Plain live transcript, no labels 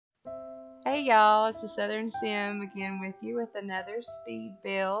Hey y'all, it's the Southern Sim again with you with another speed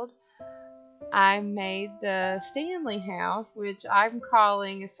build. I made the Stanley house, which I'm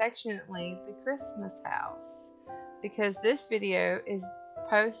calling affectionately the Christmas house, because this video is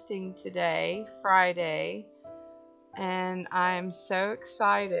posting today, Friday, and I'm so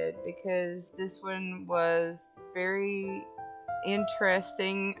excited because this one was very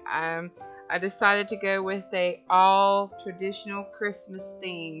interesting. I decided to go with a all traditional Christmas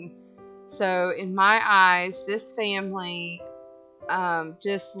theme. So in my eyes, this family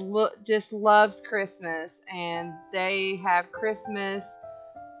just loves Christmas, and they have Christmas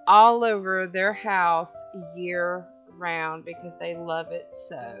all over their house year round because they love it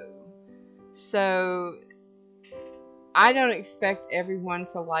so. So I don't expect everyone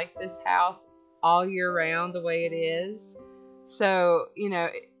to like this house all year round the way it is. So,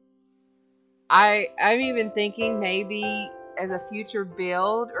 I'm even thinking maybe as a future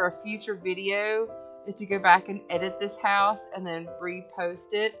build or a future video is to go back and edit this house and then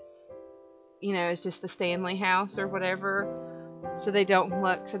repost it. It's just the Stanley house or whatever. So they don't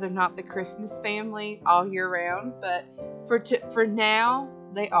look, so they're not the Christmas family all year round. But for now,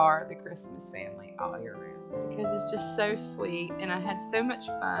 they are the Christmas family all year round because it's just so sweet. And I had so much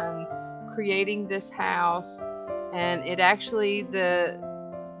fun creating this house. And it actually, the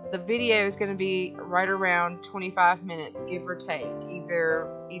video is going to be right around 25 minutes, give or take,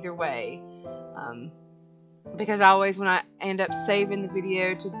 either way. Because always when I end up saving the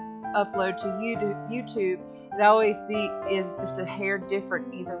video to upload to YouTube, it always is just a hair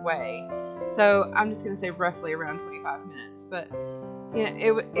different either way. So I'm just going to say roughly around 25 minutes. But,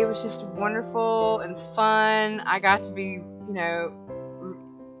 it was just wonderful and fun. I got to be,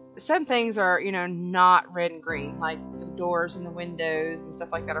 some things are, not red and green, like the doors and the windows and stuff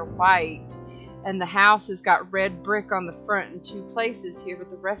like that are white, and the house has got red brick on the front in two places here, but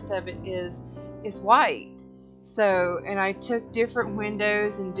the rest of it is white. So, and I took different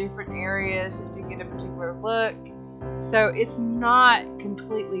windows in different areas just to get a particular look. So it's not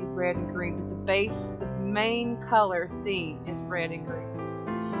completely red and green, but the main color theme is red and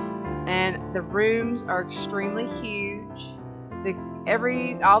green. And the rooms are extremely huge.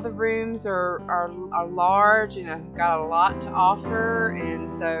 All the rooms are large and have got a lot to offer, and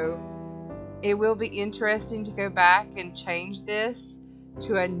so it will be interesting to go back and change this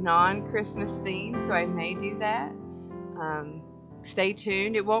to a non-Christmas theme, so I may do that. Stay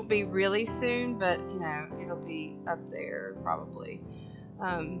tuned. It won't be really soon, but it'll be up there probably.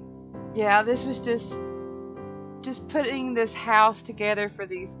 Yeah, this was just putting this house together for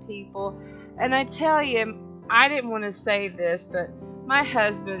these people. And I tell you, I didn't want to say this, but my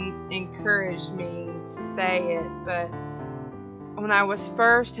husband encouraged me to say it. But when I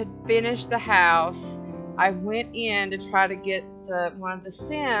had finished the house, I went in to try to get one of the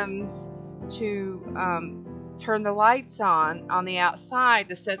Sims to turn the lights on the outside,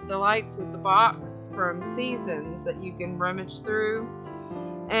 to set the lights with the box from Seasons that you can rummage through.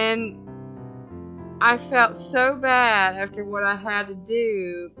 And I felt so bad after what I had to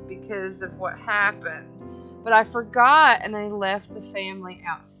do because of what happened. But I forgot, and I left the family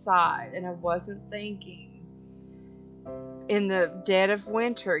outside, and I wasn't thinking. In the dead of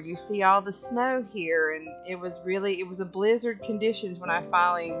winter, you see all the snow here, and it was a blizzard conditions when I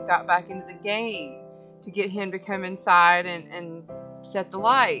finally got back into the game to get him to come inside and set the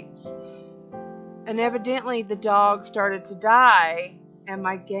lights. And evidently the dog started to die, and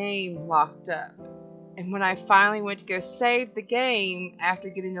my game locked up. And when I finally went to go save the game after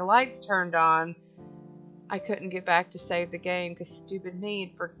getting the lights turned on, I couldn't get back to save the game because stupid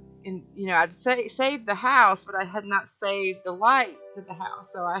me. I'd saved the house, but I had not saved the lights of the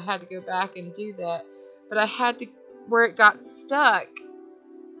house, so I had to go back and do that. But where it got stuck,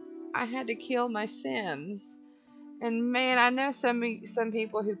 I had to kill my Sims. And man, I know some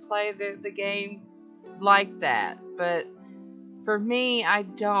people who play the game like that, but for me, I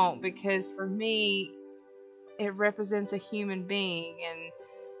don't, because for me, it represents a human being, and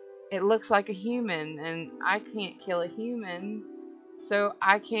it looks like a human, and I can't kill a human, so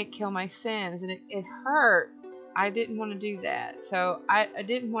I can't kill my Sims, and it hurt. I didn't want to do that, so I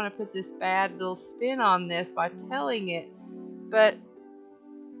didn't want to put this bad little spin on this by telling it, but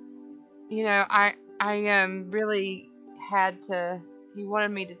I really had to. He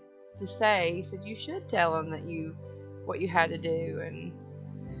wanted me to say. He said you should tell him what you had to do,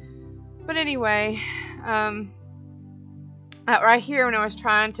 but anyway, right here when I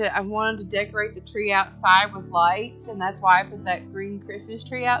wanted to decorate the tree outside with lights, and that's why I put that green Christmas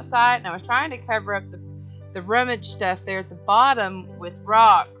tree outside, and I was trying to cover up the rummage stuff there at the bottom with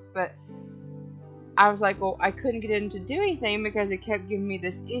rocks, but I was like, well, I couldn't get in to do anything because it kept giving me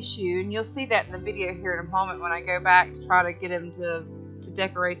this issue. And you'll see that in the video here in a moment when I go back to try to get him to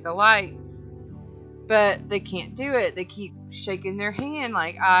decorate the lights. But they can't do it. They keep shaking their hand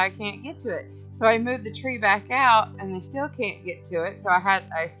like, I can't get to it. So I moved the tree back out and they still can't get to it. So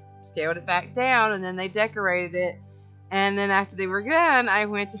I scaled it back down, and then they decorated it. And then after they were done, I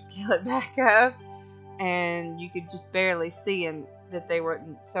went to scale it back up, and you could just barely see them that they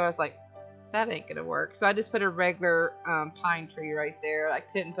weren't. So I was like, that ain't gonna work. So I just put a regular pine tree right there. I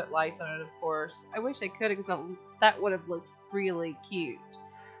couldn't put lights on it, of course. I wish I could, because that would have looked really cute.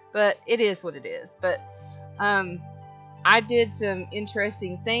 But it is what it is. But I did some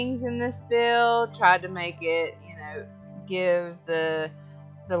interesting things in this build. Tried to make it, give the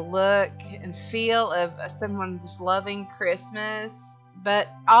look and feel of someone just loving Christmas, but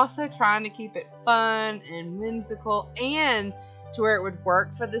also trying to keep it fun and whimsical, and to where it would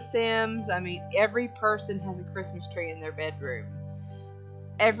work for the Sims. I mean, every person has a Christmas tree in their bedroom.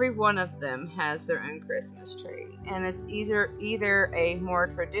 Every one of them has their own Christmas tree, and it's either a more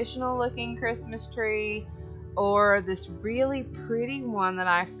traditional looking Christmas tree or this really pretty one that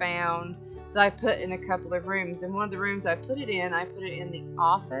I found that I put in a couple of rooms. And one of the rooms I put it in the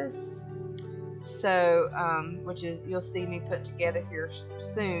office. So, which is, you'll see me put together here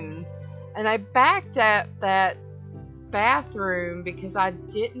soon. And I backed up that bathroom because I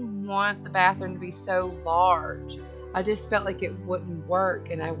didn't want the bathroom to be so large. I just felt like it wouldn't work,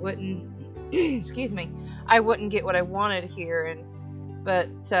 and I wouldn't, excuse me, I wouldn't get what I wanted here.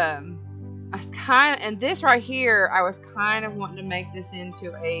 But and this right here, I was kind of wanting to make this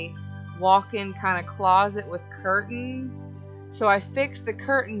into a walk-in kind of closet with curtains. So I fixed the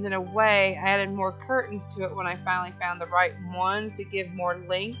curtains in a way. I added more curtains to it when I finally found the right ones to give more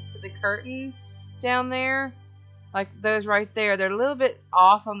length to the curtain down there. Like those right there. They're a little bit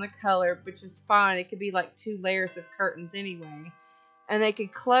off on the color, which is fine. It could be like 2 layers of curtains anyway. And they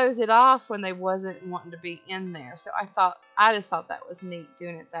could close it off when they wasn't wanting to be in there. So I just thought that was neat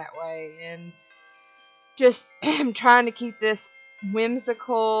doing it that way. And just trying to keep this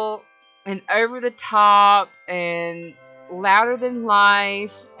whimsical and over the top and louder than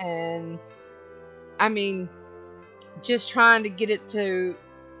life. And I mean, just trying to get it to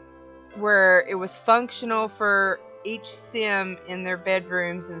where it was functional for each Sim in their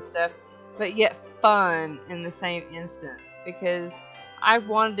bedrooms and stuff, but yet fun in the same instance, because I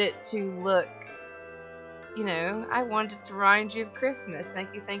wanted it to look, I wanted it to remind you of Christmas, make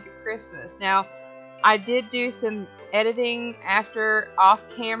you think of Christmas. Now, I did do some editing off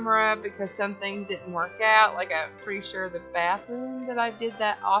camera because some things didn't work out. Like, I'm pretty sure the bathroom that I did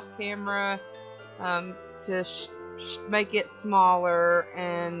that off camera to make it smaller,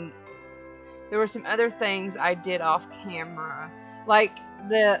 and there were some other things I did off camera. Like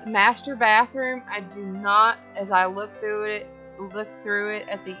the master bathroom, I do not, as I look through it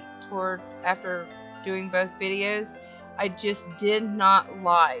after doing both videos, I just did not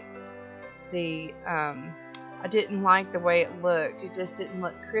like I didn't like the way it looked. It just didn't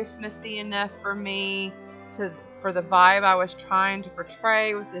look Christmassy enough for me for the vibe I was trying to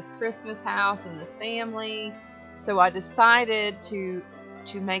portray with this Christmas house and this family. So I decided to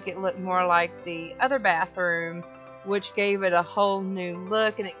make it look more like the other bathroom, which gave it a whole new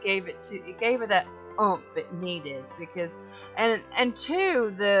look, and it gave it that oomph it needed. Because and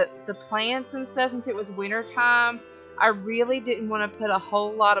two, the plants and stuff, since it was winter time, I really didn't want to put a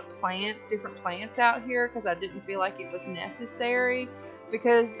whole lot of different plants out here, because I didn't feel like it was necessary,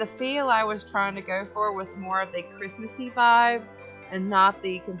 because the feel I was trying to go for was more of the Christmassy vibe and not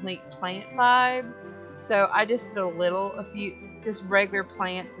the complete plant vibe. So I just put a few just regular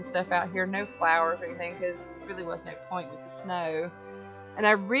plants and stuff out here, no flowers or anything, because there really was no point with the snow. And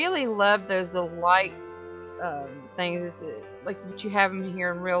I really love those little light things, like what you have them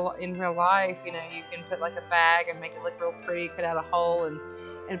here in real life. You can put like a bag and make it look real pretty, cut out a hole and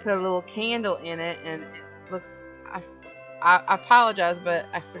put a little candle in it, and it looks. I apologize, but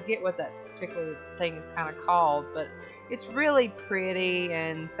I forget what that particular thing is kind of called, but it's really pretty.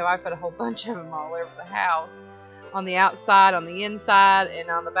 And so I put a whole bunch of them all over the house, on the outside, on the inside, and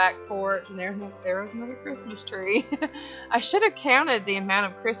on the back porch. And there was another Christmas tree. I should have counted the amount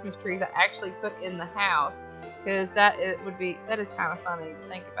of Christmas trees I actually put in the house, because that is kind of funny to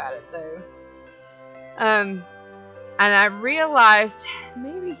think about it, though. And I realized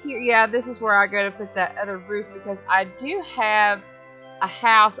maybe here, this is where I go to put that other roof, because I do have a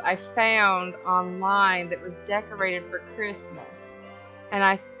house I found online that was decorated for Christmas. And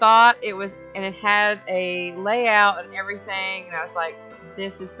I thought and it had a layout and everything, and I was like,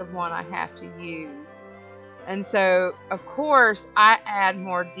 this is the one I have to use. And so, of course, I add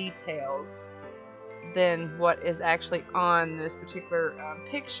more details than what is actually on this particular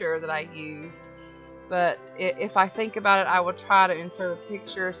picture that I used. But if I think about it, I will try to insert a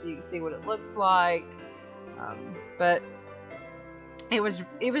picture so you can see what it looks like. But it was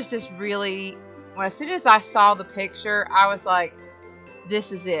just really, well, as soon as I saw the picture, I was like,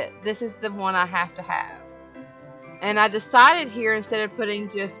 this is it. This is the one I have to have. And I decided here, instead of putting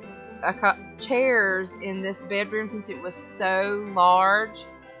just a couple chairs in this bedroom, since it was so large,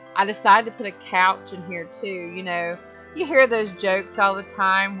 I decided to put a couch in here too. You know, you hear those jokes all the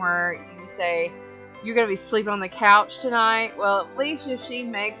time where you say, you're going to be sleeping on the couch tonight. Well, at least if she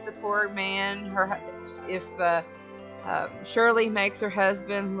makes the poor man, if Shirley makes her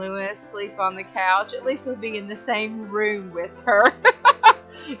husband, Lewis, sleep on the couch, at least he'll be in the same room with her.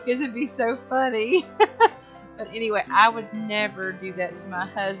 Because it'd be so funny. But anyway, I would never do that to my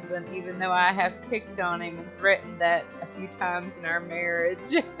husband, even though I have picked on him and threatened that a few times in our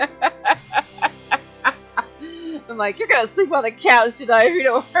marriage. I'm like, you're going to sleep on the couch tonight if you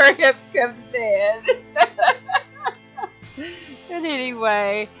don't hurry up and come to bed. But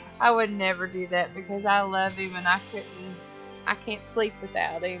anyway, I would never do that because I love him and I can't sleep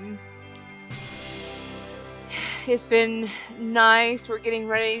without him. It's been nice. We're getting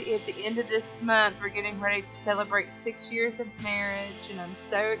ready at the end of this month. We're getting ready to celebrate 6 years of marriage, and I'm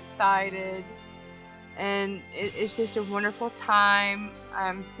so excited. And it's just a wonderful time.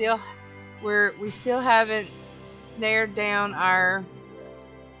 We still haven't snared down our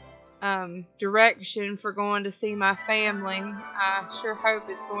direction for going to see my family. I sure hope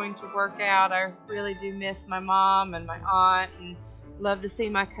it's going to work out. I really do miss my mom and my aunt, and love to see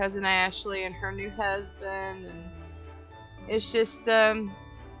my cousin Ashley and her new husband. And it's just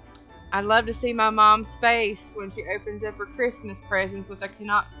I'd love to see my mom's face when she opens up her Christmas presents, which I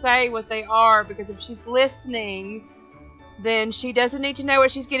cannot say what they are, because if she's listening, then she doesn't need to know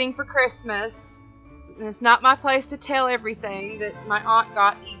what she's getting for Christmas. And it's not my place to tell everything that my aunt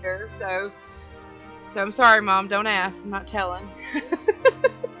got either. So I'm sorry, Mom. Don't ask. I'm not telling.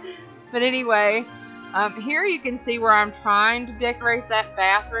 But anyway, here you can see where I'm trying to decorate that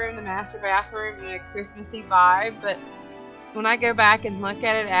bathroom, the master bathroom, in a Christmassy vibe. But when I go back and look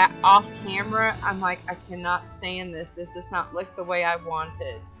at it off camera, I'm like, I cannot stand this. This does not look the way I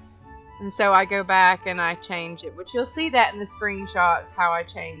wanted. And so I go back and I change it, which you'll see that in the screenshots, how I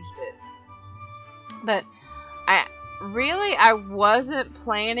changed it. But I wasn't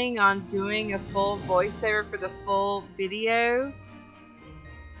planning on doing a full voiceover for the full video,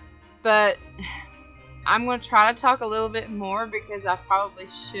 but I'm going to try to talk a little bit more because I probably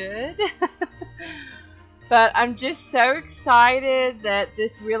should. But I'm just so excited that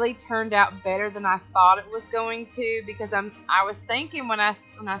this really turned out better than I thought it was going to, because I was thinking when I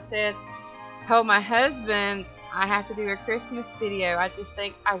told my husband I have to do a Christmas video, I just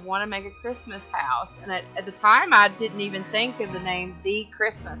think I want to make a Christmas house. And at the time, I didn't even think of the name The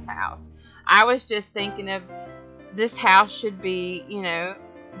Christmas House. I was just thinking of this house should be,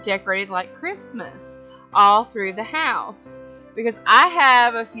 decorated like Christmas all through the house. Because I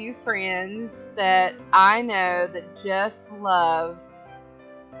have a few friends that I know that just love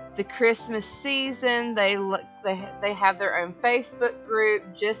the Christmas season. They have their own Facebook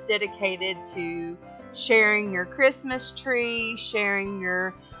group just dedicated to sharing your Christmas tree, sharing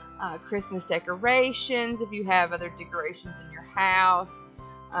your Christmas decorations, if you have other decorations in your house,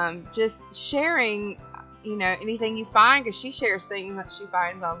 just sharing, anything you find, because she shares things that she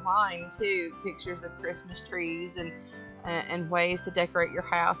finds online too, pictures of Christmas trees and ways to decorate your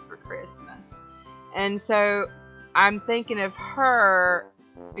house for Christmas. And so I'm thinking of her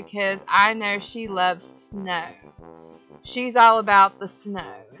because I know she loves snow. She's all about the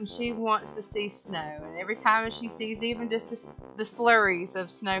snow, and she wants to see snow. And every time she sees even just the flurries of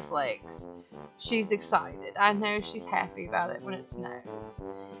snowflakes, she's excited. I know she's happy about it when it snows.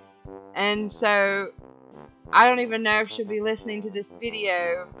 And so I don't even know if she'll be listening to this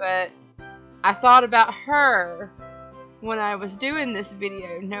video, but I thought about her when I was doing this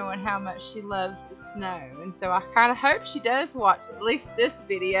video, knowing how much she loves the snow. And so I kind of hope she does watch at least this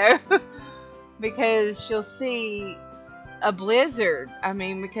video because she'll see a blizzard. I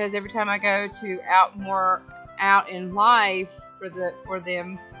mean, because every time I go to out in life for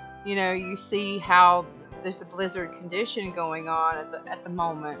them, you see how there's a blizzard condition going on at the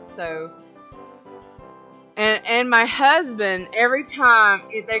moment. So, and my husband, every time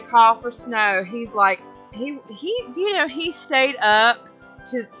they call for snow, he's like, he stayed up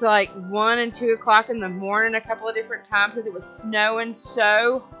to like 1 and 2 o'clock in the morning a couple of different times because it was snowing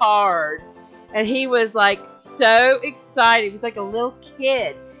so hard. And he was like so excited. He was like a little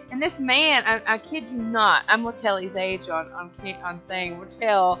kid. And this man, I kid you not, I'm going to tell his age on thing. We'll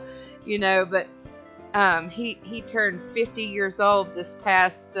tell, but He turned 50 years old this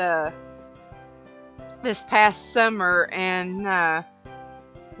past summer, and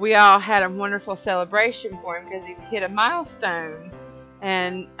we all had a wonderful celebration for him because he's hit a milestone.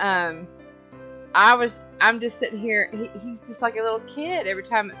 And I'm just sitting here. He's just like a little kid every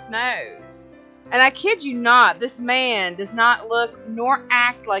time it snows. And I kid you not, this man does not look nor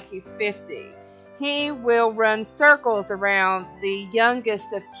act like he's 50. He will run circles around the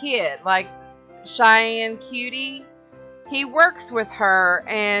youngest of kids, like Cheyenne Cutie. He works with her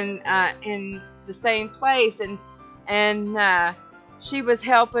and in the same place, and she was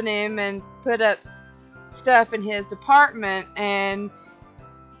helping him and put up stuff in his department, and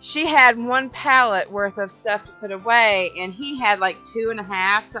she had 1 pallet worth of stuff to put away, and he had like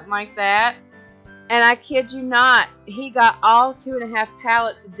 2.5, something like that. And I kid you not, he got all 2.5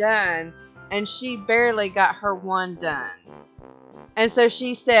 pallets done, and she barely got her 1 done. And so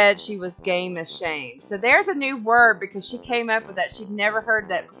she said she was game ashamed. So there's a new word, because she came up with that. She'd never heard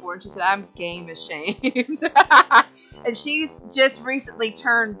that before. And she said, I'm game ashamed. And she's just recently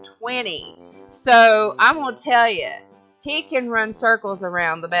turned 20. So I'm going to tell you, he can run circles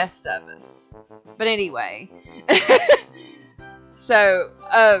around the best of us. But anyway. So,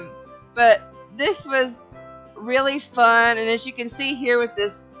 but this was really fun. And as you can see here with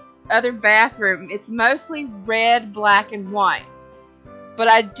this other bathroom, it's mostly red, black, and white. But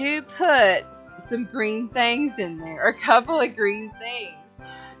I do put some green things in there, a couple of green things.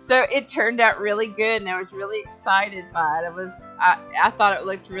 So it turned out really good, and I was really excited by it. I thought it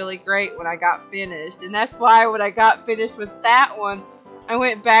looked really great when I got finished. And that's why when I got finished with that one, I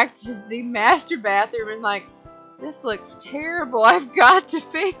went back to the master bathroom and like, this looks terrible. I've got to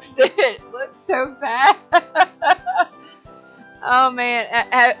fix it. It looks so bad. Oh man,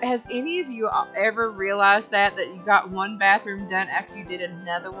 has any of you ever realized that you got one bathroom done after you did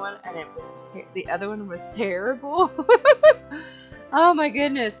another one, and it was the other one was terrible? Oh my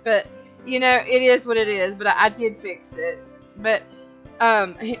goodness! But you know, it is what it is. But I did fix it. But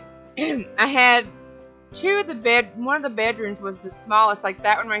I had one of the bedrooms was the smallest, like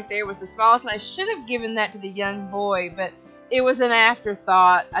that one right there was the smallest, and I should have given that to the young boy, but it was an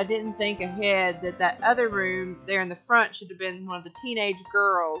afterthought. I didn't think ahead that other room there in the front should have been one of the teenage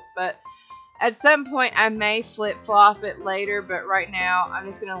girls. But at some point I may flip-flop it later, but right now I'm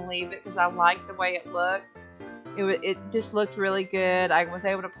just going to leave it because I like the way it looked. It just looked really good. I was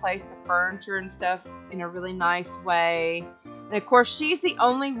able to place the furniture and stuff in a really nice way. And of course, she's the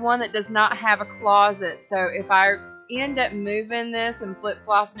only one that does not have a closet. So if I end up moving this and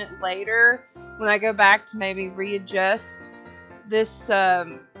flip-flopping it later, when I go back to maybe readjust this,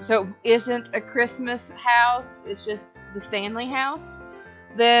 so it isn't a Christmas house, it's just the Stanley house,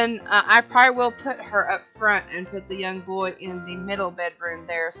 then I probably will put her up front and put the young boy in the middle bedroom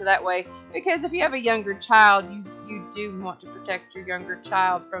there. So that way, because if you have a younger child, you do want to protect your younger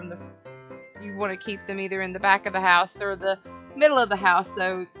child from you want to keep them either in the back of the house or the middle of the house,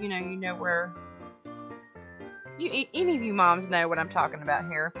 so you know where any of you moms know what I'm talking about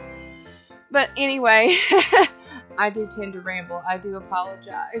here. But anyway, I do tend to ramble. I do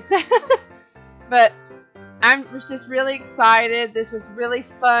apologize. But I was just really excited. This was really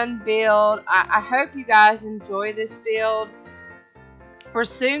fun build. I hope you guys enjoy this build. We're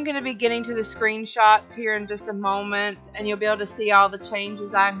soon going to be getting to the screenshots here in just a moment, and you'll be able to see all the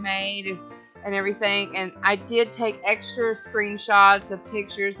changes I made and everything. And I did take extra screenshots of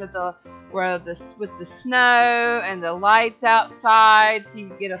pictures of with the snow and the lights outside, so you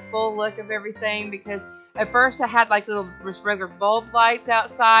can get a full look of everything. Because at first I had like little regular bulb lights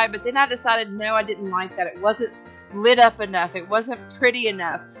outside, but then I decided no, I didn't like that. It wasn't lit up enough. It wasn't pretty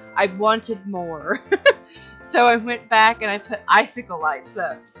enough. I wanted more. So I went back and I put icicle lights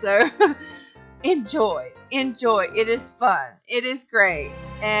up. So enjoy. It is fun. It is great.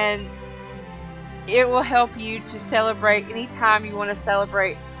 And it will help you to celebrate anytime you want to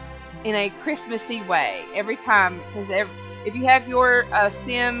celebrate in a Christmassy way. Every time, because if you have your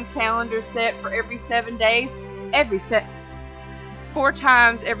Sim calendar set for every 7 days, 4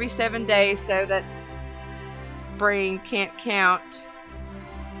 times every 7 days, so that brain can't count.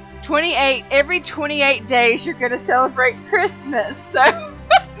 28, every 28 days you're going to celebrate Christmas. So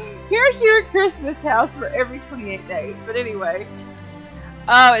here's your Christmas house for every 28 days. But anyway,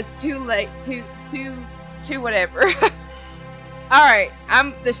 oh, it's too late, too whatever. Alright,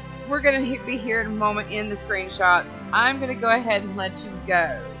 we're going to be here in a moment in the screenshots. I'm going to go ahead and let you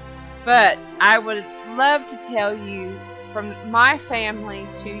go. But I would love to tell you, from my family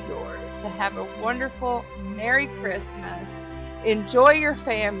to yours, to have a wonderful Merry Christmas. Enjoy your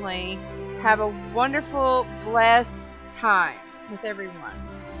family. Have a wonderful, blessed time with everyone.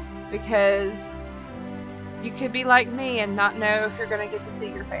 Because You could be like me and not know if you're going to get to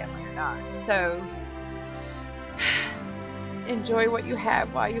see your family or not. So enjoy what you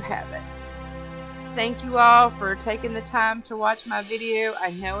have while you have it. Thank you all for taking the time to watch my video.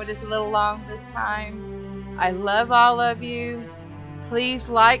 I know it is a little long this time. I love all of you. Please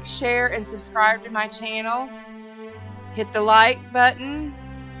like, share, and subscribe to my channel. Hit the like button.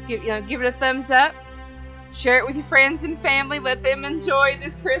 Give it a thumbs up. Share it with your friends and family. Let them enjoy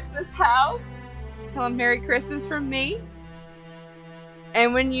this Christmas house. Tell them Merry Christmas from me.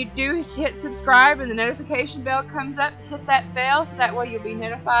 And when you do hit subscribe and the notification bell comes up, hit that bell so that way you'll be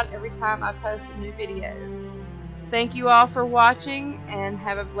notified every time I post a new video. Thank you all for watching and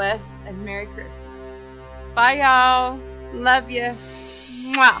have a blessed and Merry Christmas. Bye y'all. Love you.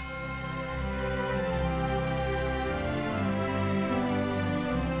 Mwah.